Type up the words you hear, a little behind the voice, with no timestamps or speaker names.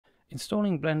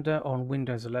Installing Blender on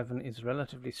Windows 11 is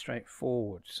relatively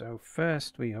straightforward. So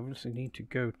first we obviously need to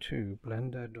go to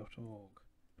blender.org,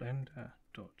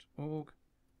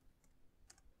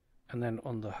 and then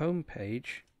on the home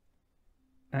page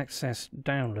access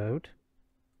download,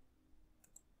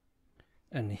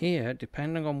 and here,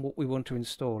 depending on what we want to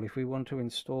install, if we want to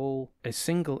install a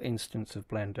single instance of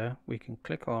Blender, we can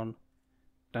click on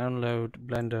download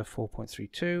Blender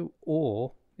 4.32,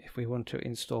 or if we want to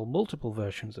install multiple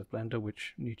versions of Blender,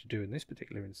 which you need to do in this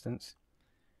particular instance,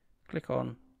 click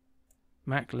on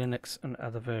Mac, Linux and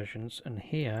other versions, and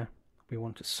here we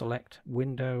want to select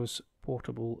Windows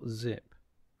Portable Zip.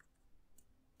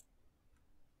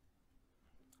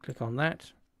 Click on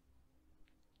that,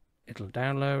 it'll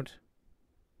download.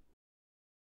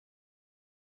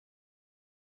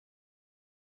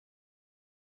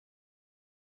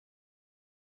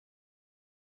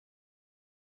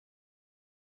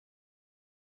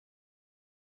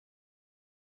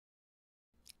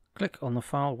 Click on the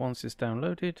file once it's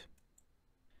downloaded,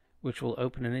 which will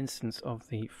open an instance of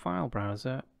the file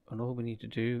browser, and all we need to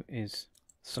do is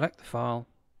select the file,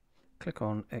 click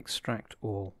on Extract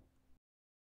All.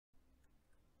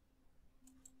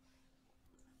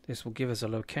 This will give us a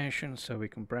location, so we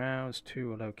can browse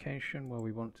to a location where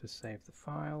we want to save the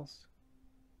files.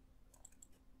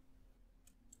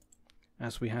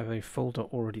 As we have a folder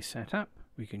already set up,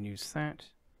 we can use that,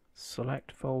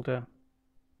 select folder,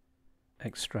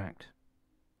 extract.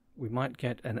 We might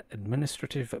get an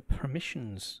administrative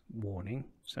permissions warning,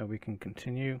 so we can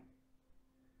continue.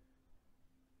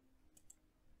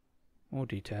 More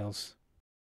details.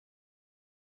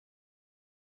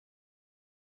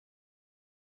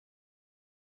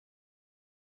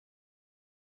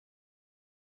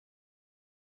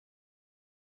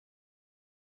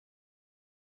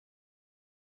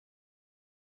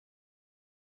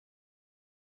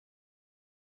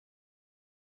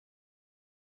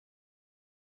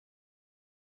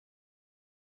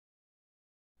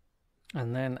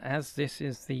 And then, as this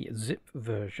is the zip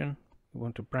version, we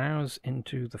want to browse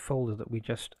into the folder that we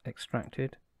just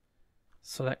extracted.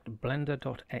 Select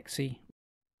blender.exe,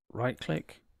 right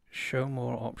click, show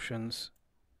more options.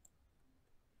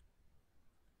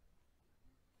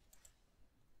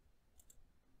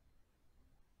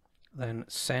 Then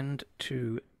send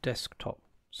to desktop.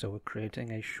 So we're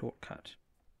creating a shortcut.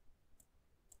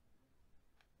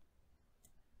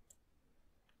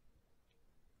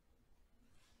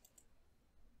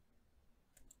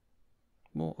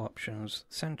 More options,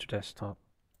 send to desktop,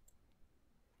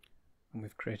 and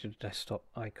we've created a desktop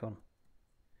icon.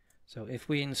 So if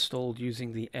we installed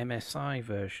using the MSI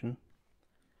version,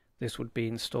 this would be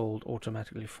installed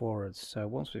automatically for us. So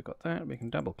once we've got that, we can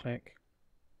double click,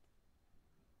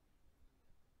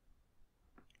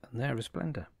 and there is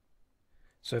Blender.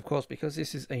 So of course, because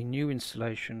this is a new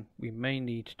installation, we may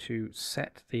need to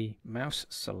set the mouse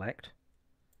select,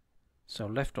 so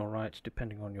left or right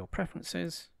depending on your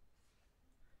preferences.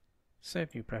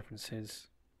 Save new preferences,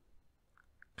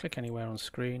 click anywhere on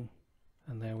screen,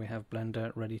 and there we have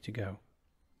Blender ready to go.